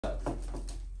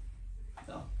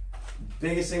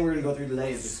Biggest thing we're going to go through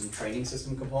today is just some training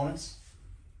system components.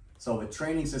 So with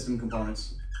training system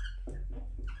components,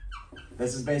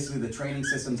 this is basically the training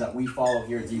systems that we follow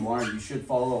here at D1, or you should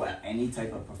follow at any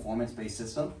type of performance-based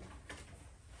system.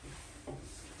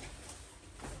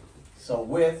 So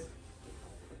with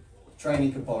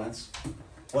training components,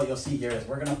 what you'll see here is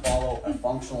we're going to follow a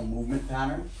functional movement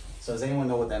pattern. So does anyone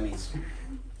know what that means?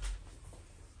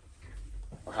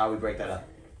 Or how we break that up?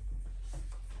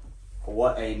 Or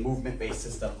what a movement-based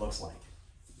system looks like?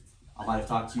 I might have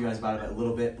talked to you guys about it a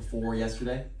little bit before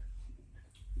yesterday.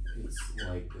 It's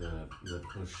like the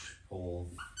push-pull.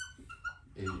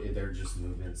 They're just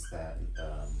movements that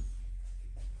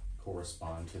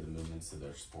correspond to the movements of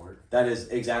their sport. That is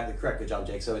exactly correct. Good job,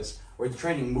 Jake. So we're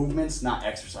training movements, not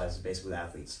exercises, basically with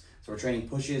athletes. So we're training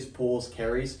pushes, pulls,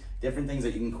 carries, different things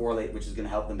that you can correlate, which is going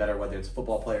to help them better, whether it's a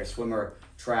football player, swimmer,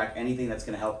 track, anything that's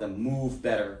going to help them move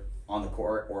better on the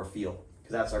court or field,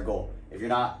 because that's our goal. If you're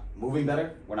not moving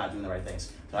better, we're not doing the right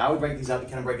things. So I would break these up, you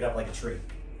kind of break it up like a tree.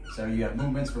 So you have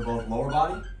movements for both lower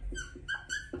body,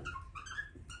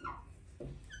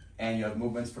 and you have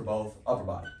movements for both upper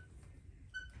body.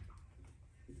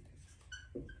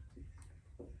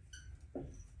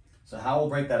 So how we'll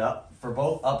break that up, for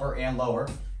both upper and lower,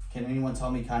 can anyone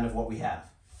tell me kind of what we have?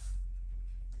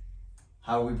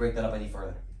 How do we break that up any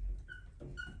further?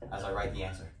 As I write the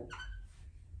answer.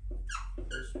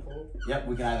 Push, pull. Yep,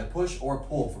 we can either push or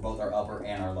pull for both our upper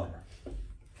and our lower.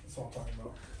 That's what I'm talking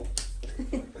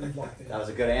about. You blocked it. That was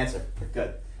a good answer.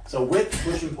 Good. So with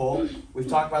push and pull, we've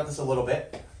talked about this a little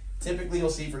bit. Typically you'll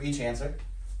see for each answer.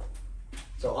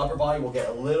 So upper body will get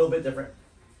a little bit different.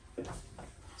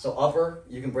 So upper,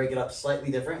 you can break it up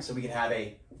slightly different. So we can have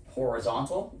a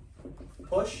horizontal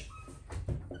push,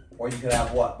 or you could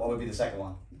have what? What would be the second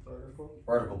one? Vertical.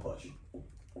 Vertical push.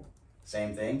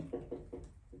 Same thing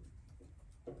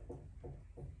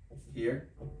here,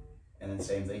 and then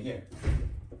same thing here.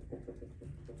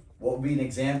 What would be an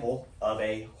example of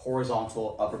a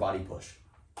horizontal upper body push?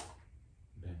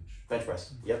 Bench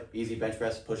press. Yep, easy bench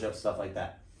press, push-ups, stuff like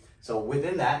that. So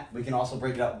within that, we can also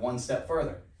break it up one step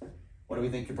further. What do we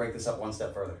think could break this up one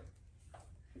step further?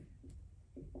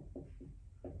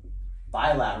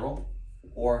 Bilateral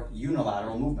or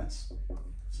unilateral movements.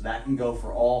 So that can go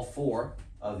for all four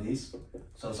of these.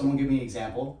 So someone give me an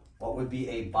example. What would be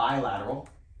a bilateral,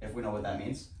 if we know what that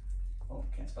means? Oh,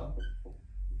 can't spell.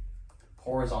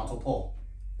 Horizontal pull.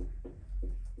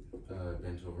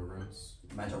 Bent over rows.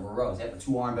 Bent over rows. Yep, a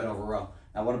two-arm bent over row.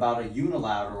 Now what about a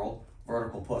unilateral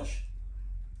vertical push?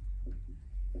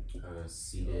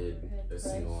 Seated, a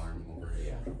single arm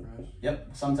overhead. Yeah. Yep,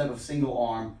 some type of single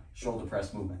arm shoulder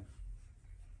press movement.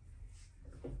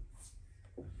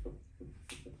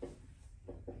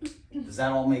 Does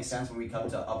that all make sense when we come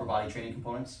to upper body training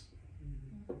components?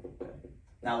 Okay.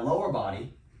 Now lower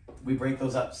body, we break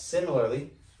those up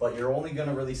similarly, but you're only going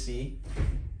to really see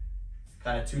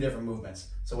kind of two different movements.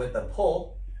 So with the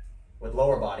pull, with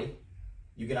lower body,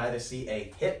 you can either see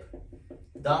a hip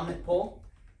dominant pull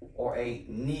or a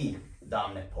knee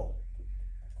dominant pull.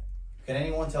 Can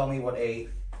anyone tell me what a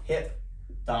hip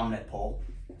dominant pull,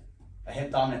 a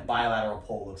hip dominant bilateral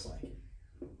pull looks like?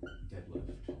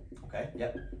 Deadlift. Okay,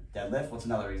 yep. Deadlift. What's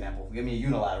another example? Give me a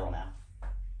unilateral now.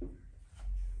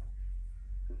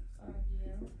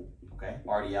 RDL. Okay,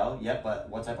 RDL. Yep, but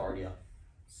what type of RDL?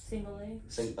 Single leg.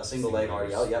 A single leg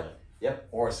RDL. Yep, yep.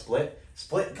 Or a split.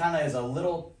 Split kind of is a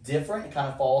little different. It kind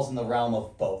of falls in the realm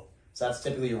of both. So that's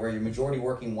typically where you're majority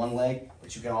working one leg,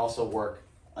 but you can also work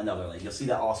another leg. You'll see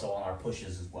that also on our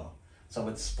pushes as well. So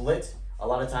with split, a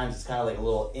lot of times it's kind of like a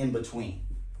little in between.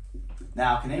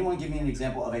 Now, can anyone give me an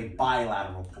example of a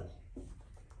bilateral pull?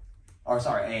 Or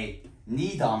sorry, a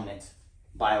knee dominant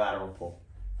bilateral pull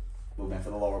movement for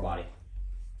the lower body?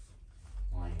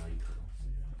 Lying leg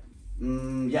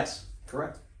curl. Yes,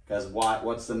 correct. Because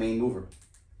what's the main mover?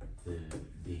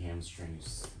 The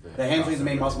hamstrings. The hamstring is the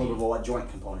main muscle mover, but what joint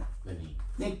component? The knee.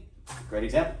 Knee. Great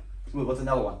example. Smooth. What's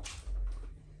another one?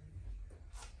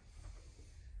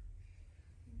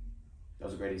 That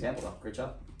was a great example, though. Great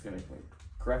job.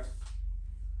 Correct.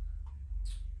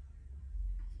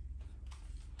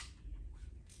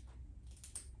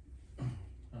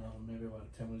 Maybe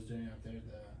what Tim was doing out there,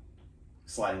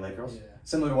 the Sliding leg curls. Yeah.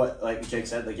 Similar to what like Jake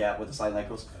said, like with the sliding leg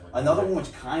curls. Another one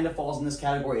which kind of falls in this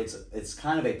category, it's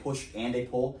kind of a push and a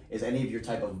pull, is any of your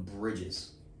type of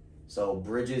bridges. So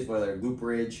bridges, whether loop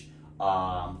bridge,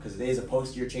 because it is a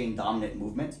posterior chain dominant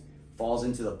movement, falls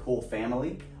into the pull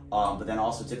family, but then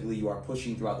also typically you are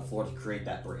pushing throughout the floor to create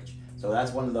that bridge. So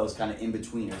that's one of those kind of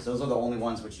in-betweeners. Those are the only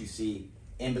ones which you see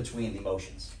in between the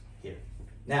motions here.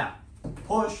 Now,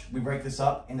 push, we break this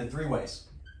up into three ways.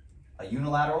 A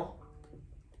unilateral,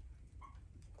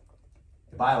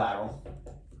 bilateral.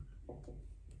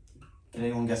 Can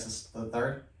anyone guess the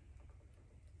third?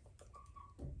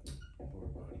 Lower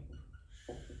body.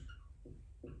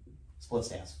 Split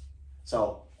stance.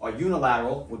 So our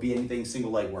unilateral would be anything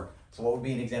single leg work. So what would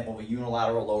be an example of a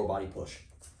unilateral lower body push?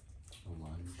 A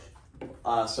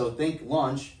lunge. So think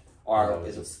lunge, or That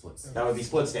is was it a split stance. that would be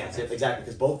split stance? Yep, exactly,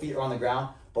 because both feet are on the ground.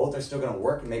 Both are still going to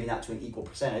work, maybe not to an equal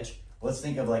percentage. Let's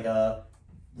think of like a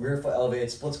rear foot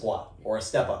elevated split squat or a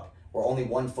step up, where only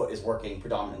one foot is working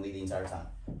predominantly the entire time.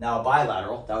 Now a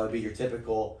bilateral, that would be your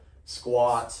typical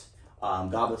squat,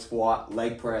 goblet squat,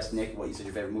 leg press, Nick, what you said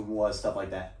your favorite movement was, stuff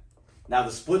like that. Now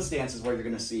the split stance is where you're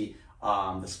going to see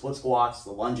the split squats,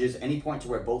 the lunges, any point to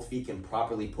where both feet can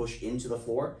properly push into the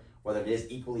floor, whether it is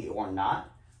equally or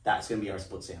not. That's going to be our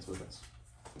split stance movements.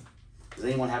 Does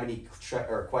anyone have any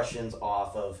or questions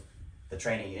off of the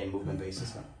training and movement-based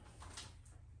system?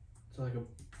 So like a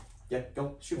Yeah,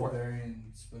 go shoot for it. Bulgarian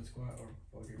split squat or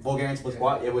Bulgarian? Bulgarian split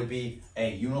squat, it would be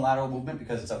a unilateral movement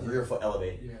because it's a rear foot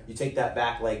elevated. Yeah. You take that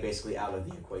back leg basically out of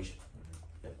the equation.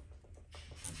 Yep.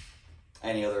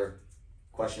 Any other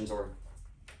questions or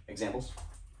examples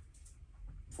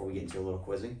before we get into a little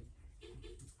quizzing?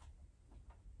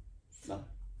 No?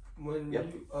 When Yep.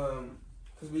 you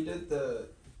because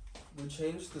we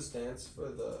changed the stance for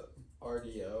the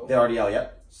RDO. The RDL,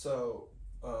 yep. So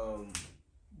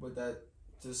would that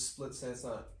does split stance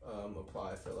not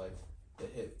apply for like the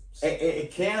hips?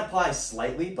 It can apply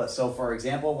slightly, but so for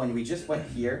example, when we just went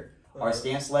here, our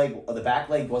stance leg, the back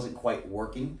leg wasn't quite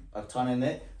working a ton in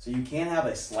it, so you can have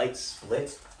a slight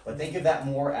split, but think of that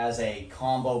more as a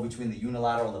combo between the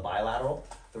unilateral and the bilateral.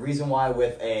 The reason why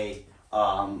with a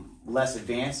less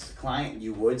advanced client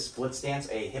you would split stance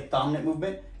a hip dominant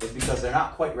movement is because they're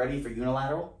not quite ready for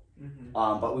unilateral,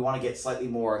 but we want to get slightly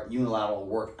more unilateral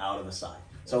work out of the side.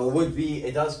 So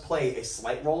it does play a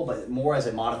slight role, but more as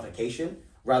a modification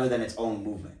rather than its own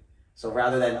movement. So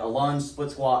rather than a lunge, split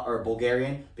squat, or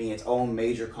Bulgarian being its own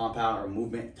major compound or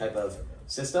movement type of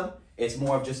system, it's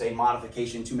more of just a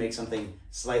modification to make something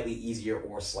slightly easier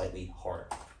or slightly harder.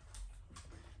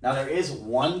 Now there is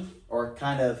one or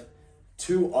kind of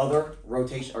two other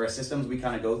rotation or systems we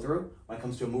kind of go through when it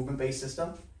comes to a movement-based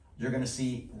system. You're going to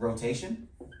see rotation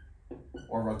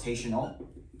or rotational.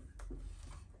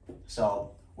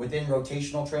 So within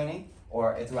rotational training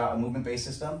or throughout a movement-based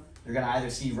system, you're going to either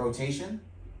see rotation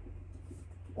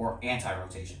or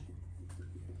anti-rotation.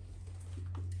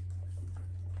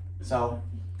 So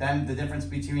then the difference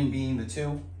between being the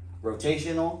two,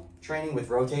 rotational training with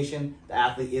rotation, the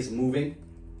athlete is moving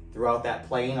throughout that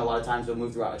plane. A lot of times they'll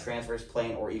move throughout a transverse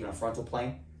plane or even a frontal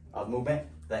plane of movement.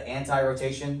 The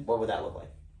anti-rotation, what would that look like?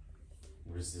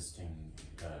 Resisting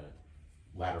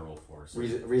lateral force.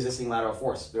 Resisting lateral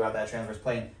force throughout that transverse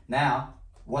plane. Now,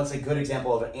 what's a good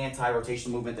example of an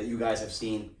anti-rotation movement that you guys have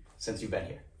seen since you've been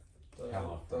here?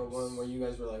 The one where you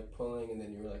guys were like pulling and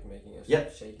then you were like making a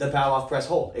Yep, shake. the Pavlov press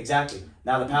hold, exactly.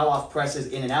 Now the Pavlov press is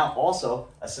in and out, also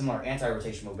a similar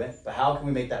anti-rotation movement, but how can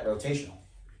we make that rotational?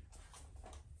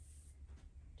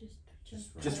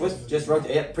 Just twist, just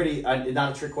rotate. Yep, pretty,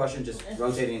 not a trick question, just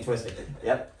rotating and twisting.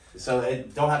 Yep, so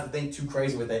don't have to think too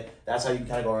crazy with it. That's how you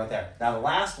kind of go right there. Now the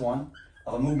last one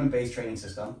of a movement-based training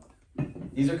system,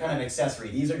 these are kind of accessory.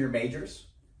 These are your majors.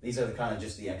 These are the kind of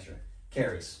just the extra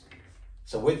carries.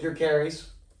 So with your carries,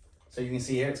 so you can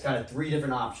see here, it's kind of three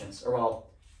different options, or well,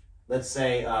 let's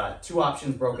say two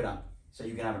options broken up. So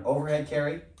you can have an overhead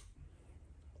carry,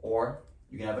 or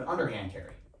you can have an underhand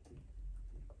carry.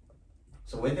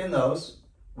 So within those,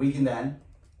 we can then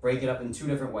break it up in two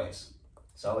different ways.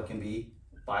 So it can be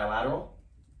bilateral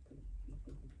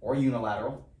or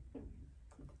unilateral.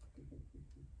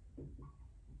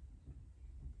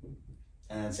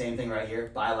 And then same thing right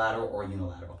here, bilateral or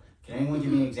unilateral. Can anyone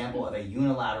give me an example of a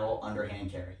unilateral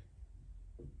underhand carry?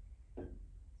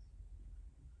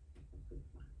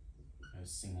 A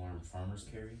single arm farmer's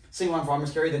carry. Single arm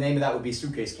farmer's carry, the name of that would be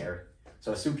suitcase carry.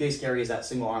 So a suitcase carry is that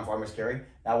single arm farmer's carry.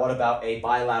 Now what about a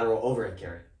bilateral overhead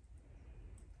carry?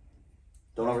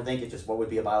 Don't overthink it, just what would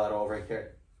be a bilateral overhead carry?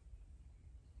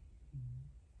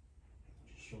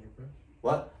 Shoulder press?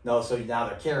 What? No, so now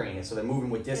they're carrying it, so they're moving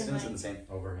with distance and the same.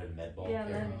 Overhead med ball Yeah,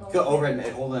 carry. med ball. Go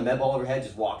overhead, holding a med ball overhead,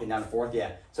 just walking down and forth,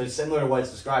 yeah. So it's similar to what it's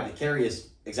described. The carry is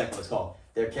exactly what it's called.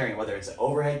 They're carrying, whether it's an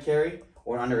overhead carry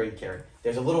or an underhand carry.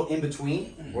 There's a little in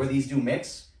between where these do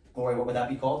mix. Glory, what would that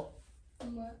be called?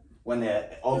 What? When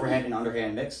the overhand and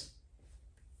underhand mix?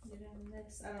 You don't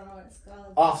mix. I don't know what it's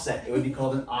called. Offset. It would be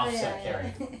called an offset yeah,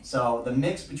 carry. yeah. So the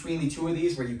mix between the two of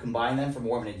these, where you combine them for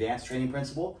more of an advanced training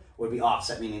principle, would be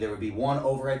offset, meaning there would be one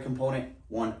overhead component,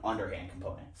 one underhand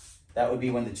component. That would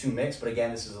be when the two mix, but again,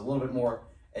 this is a little bit more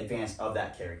advanced of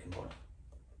that carry component.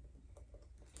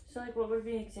 So like, what would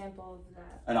be an example of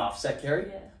that? An offset carry.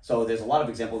 Yeah. So there's a lot of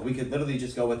examples. We could literally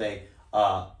just go with a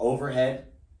overhead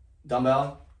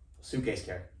dumbbell suitcase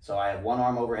carry. So I have one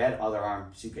arm overhead, other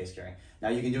arm suitcase carrying. Now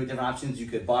you can do different options. You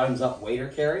could bottoms up waiter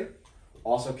carry,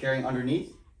 also carrying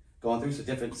underneath, going through. So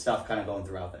different stuff kind of going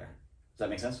throughout there. Does that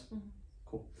make sense? Mm-hmm.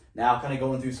 Cool. Now kind of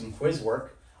going through some quiz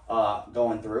work,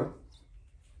 going through.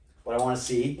 What I want to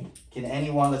see, can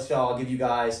anyone, let's go, I'll give you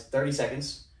guys 30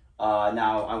 seconds.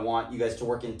 Now I want you guys to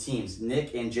work in teams.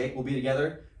 Nick and Jake will be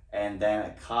together, and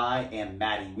then Kai and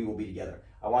Maddie, we will be together.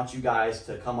 I want you guys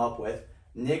to come up with,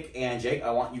 Nick and Jake,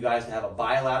 I want you guys to have a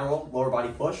bilateral lower body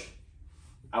push.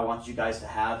 I want you guys to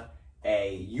have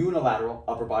a unilateral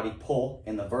upper body pull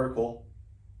in the vertical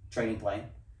training plane.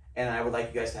 And I would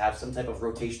like you guys to have some type of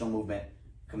rotational movement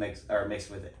mixed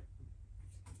with it.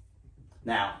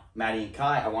 Now, Maddie and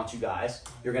Kai, I want you guys,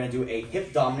 you're gonna do a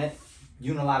hip dominant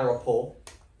unilateral pull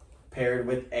paired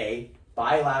with a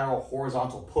bilateral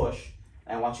horizontal push.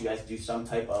 And I want you guys to do some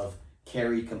type of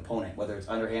carry component, whether it's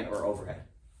underhand or overhead.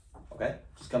 Okay?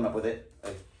 Just come up with it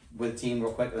with a team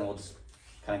real quick, and then we'll just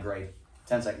kind of grade.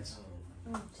 10 seconds.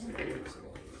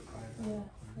 Yeah.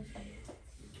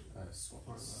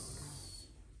 Squats.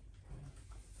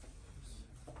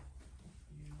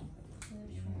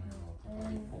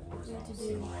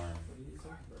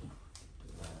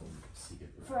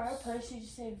 For our push, you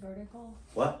just say vertical.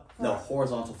 What? No,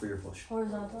 horizontal for your push.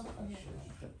 Horizontal. Okay.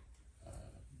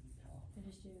 I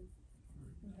just do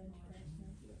bench press now.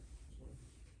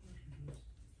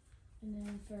 And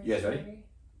then for You guys ready? carry.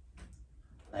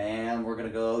 And we're gonna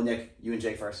go, Nick, you and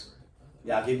Jake first.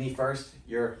 Yeah, give me first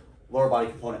your lower body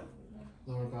component.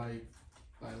 Lower body,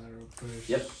 bilateral push,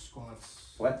 Yep.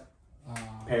 squats. What?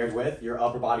 Paired with your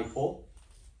upper body pull.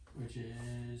 Which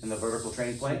is In the vertical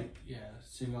training plane? Yeah,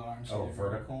 single arm. Oh, seated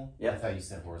vertical? Yeah. I thought you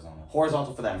said horizontal.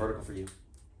 Horizontal for them, vertical for you.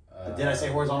 Did I say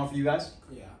horizontal for you guys?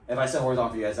 Yeah. If I said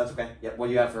horizontal for you guys, that's okay. Yep, what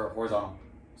do you have for horizontal?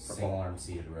 Single arm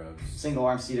seated rows. Single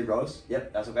arm seated rows.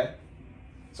 Yep, that's okay.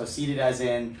 So seated as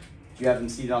in, do you have them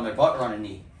seated on their butt or on a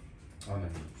knee? On the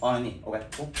knee. On a knee, okay,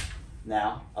 cool.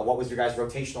 Now, what was your guys'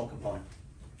 rotational component?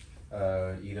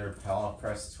 Either Palma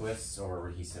press twists or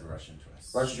he said Russian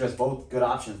twists. Russian twists, both good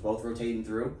options, both rotating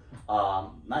through.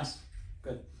 Nice,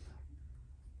 good.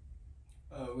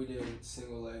 We did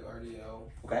single leg RDL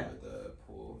Okay. for the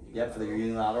pull. Yep, for the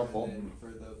unilateral pull. And then for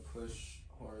the push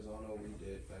horizontal, we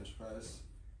did bench press.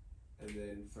 And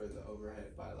then for the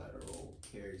overhead bilateral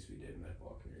carries, we did med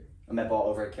ball carry. A med ball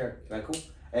overhead carry, very cool.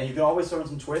 And you can always throw in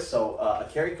some twists, so a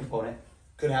carry component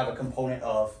could have a component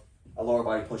of a lower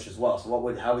body push as well. So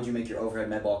how would you make your overhead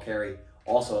med ball carry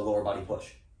also a lower body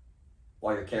push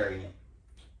while you're carrying it?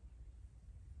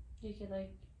 You could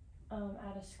like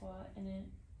add a squat in it.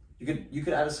 You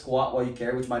could add a squat while you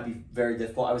carry, which might be very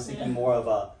difficult. I was thinking Yeah. more of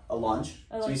a lunge.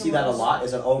 I So you like see the that a lunge. lot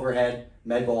is an overhead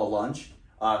med ball lunge,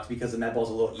 because the med ball is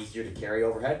a little easier to carry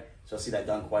overhead. So you'll see that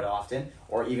done quite often.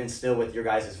 Or even still with your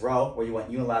guys' row, where you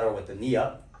went unilateral with the knee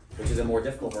up, which is a more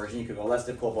difficult version. You could go less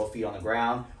difficult, both feet on the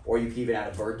ground, or you could even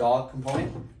add a bird dog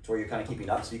component to where you're kind of keeping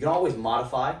up. So you can always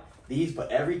modify these,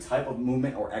 but every type of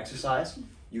movement or exercise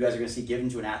you guys are going to see given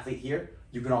to an athlete here,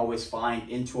 you can always find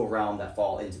into a realm that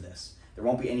fall into this. There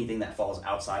won't be anything that falls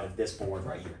outside of this board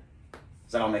right here.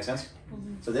 Does that all make sense?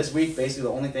 Mm-hmm. So this week, basically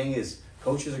the only thing is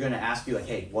coaches are going to ask you like,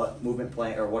 hey, what movement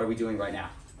play or what are we doing right now?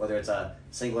 Whether it's a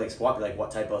single leg squat, be like,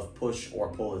 what type of push or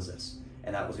pull is this?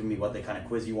 And that was going to be what they kind of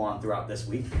quiz you on throughout this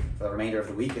week for the remainder of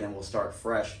the week, and then we'll start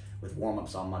fresh with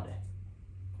warm-ups on Monday.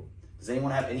 Cool. Does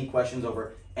anyone have any questions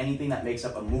over anything that makes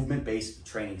up a movement-based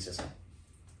training system?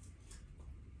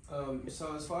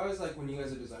 So as far as like when you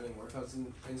guys are designing workouts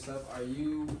and stuff, are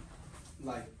you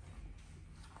like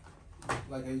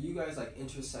are you guys like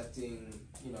intersecting,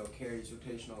 carries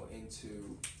rotational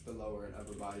into the lower and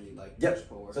upper body like Yep. push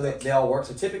pull workouts? So they all work.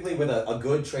 So typically with a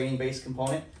good training-based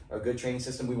component or a good training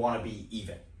system, we want to be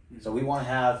even. So we want to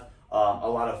have a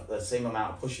lot of the same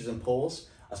amount of pushes and pulls,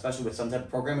 especially with some type of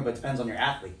programming, but it depends on your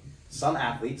athlete. Some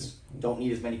athletes don't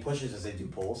need as many pushes as they do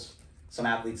pulls. Some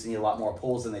athletes need a lot more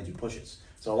pulls than they do pushes.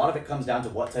 So a lot of it comes down to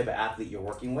what type of athlete you're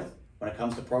working with when it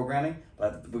comes to programming.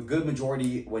 But the good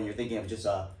majority, when you're thinking of just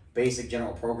a basic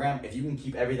general program, if you can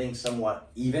keep everything somewhat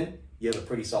even, you have a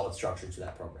pretty solid structure to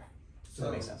that program. Does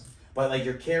that make sense? But like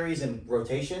your carries and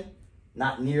rotation,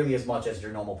 not nearly as much as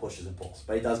your normal pushes and pulls,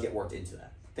 but it does get worked into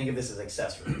that. Think of this as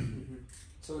accessory.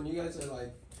 So when you guys are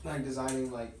like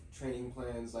designing like training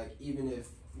plans, like even if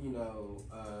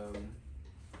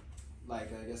like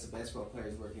I guess a basketball player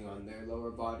is working on their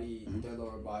lower body,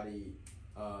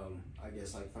 I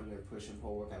guess like from their push and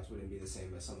pull workouts wouldn't be the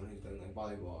same as someone who's done like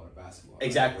volleyball or basketball.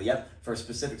 Exactly. Yep. For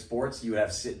specific sports, you would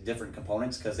have different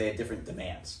components because they have different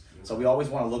demands. So we always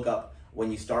want to look up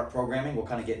when you start programming. We'll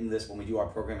kind of get into this when we do our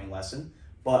programming lesson,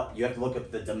 but you have to look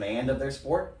up the demand of their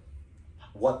sport,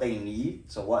 what they need.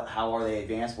 So how are they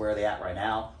advanced? Where are they at right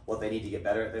now? What they need to get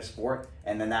better at their sport,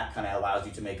 and then that kind of allows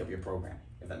you to make up your program,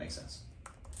 if that makes sense.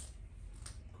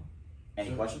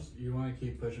 Any questions? You want to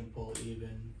keep push and pull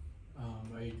even.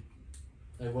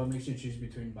 What makes you choose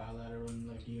between bilateral and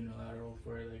like unilateral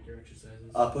for like your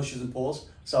exercises? Pushes and pulls.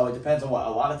 So it depends on what. A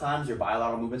lot of times your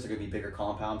bilateral movements are going to be bigger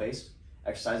compound based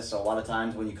exercises. So a lot of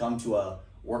times when you come to a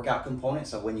workout component,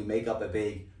 so when you make up a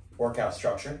big workout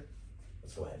structure,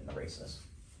 let's go ahead and erase this.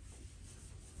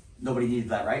 Nobody needed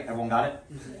that, right? Everyone got it?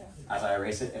 Yeah. As I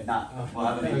erase it? If not, we'll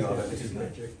have a video of it, which is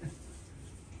good.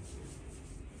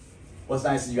 What's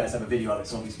nice is you guys have a video of it,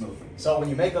 so it'll be smooth. So when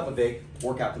you make up a big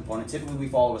workout component, typically we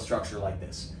follow a structure like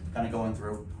this, kind of going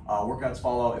through. Workouts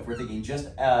follow, if we're thinking just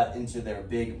into their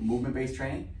big movement-based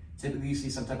training, typically you see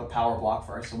some type of power block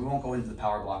first, so we won't go into the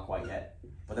power block quite yet,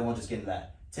 but then we'll just get into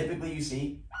that. Typically you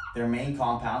see their main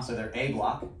compound, so their A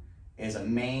block is a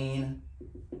main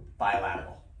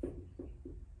bilateral.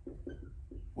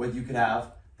 What you could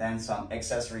have then some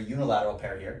accessory unilateral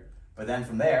pair here, but then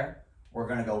from there, we're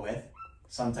gonna go with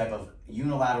some type of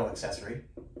unilateral accessory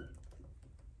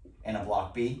in a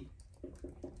block B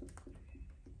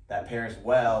that pairs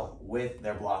well with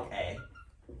their block A.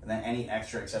 And then any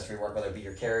extra accessory work, whether it be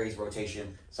your carries,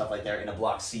 rotation, stuff like that, in a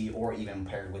block C or even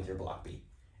paired with your block B,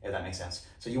 if that makes sense.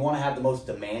 So you want to have the most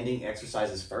demanding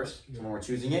exercises first when we're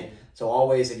choosing it. So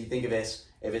always, if you think of this,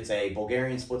 if it's a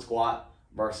Bulgarian split squat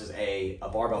versus a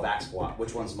barbell back squat,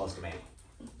 which one's the most demanding?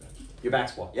 Your back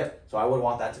squat, yep. So I would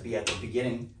want that to be at the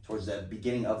beginning, towards the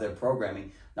beginning of their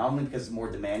programming, not only because it's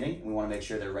more demanding, and we want to make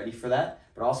sure they're ready for that,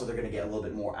 but also they're going to get a little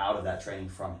bit more out of that training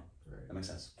from it. Right. That makes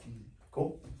sense.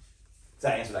 Cool. Does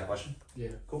that answer that question? Yeah.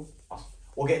 Cool. Awesome.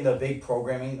 We'll get into big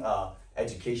programming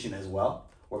education as well,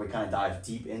 where we kind of dive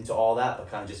deep into all that, but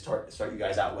kind of just start you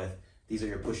guys out with these are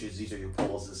your pushes, these are your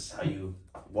pulls, this is how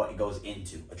what goes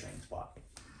into a training spot.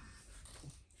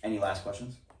 Any last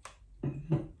questions?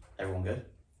 Everyone good?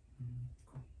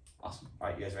 Awesome. All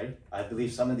right, you guys ready? I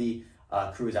believe some of the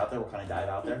crew is out there. We'll kind of dive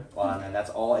out there. And that's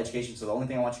all education. So the only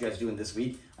thing I want you guys doing this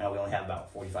week, I know we only have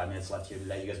about 45 minutes left here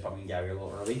today. You guys probably can get out here a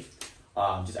little early.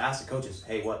 Just ask the coaches,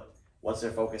 hey, what's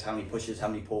their focus? How many pushes, how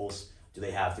many pulls do they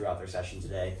have throughout their session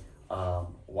today?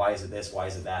 Why is it this? Why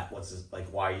is it that?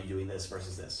 Why are you doing this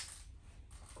versus this?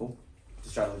 Cool.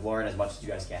 Just try to learn as much as you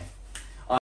guys can.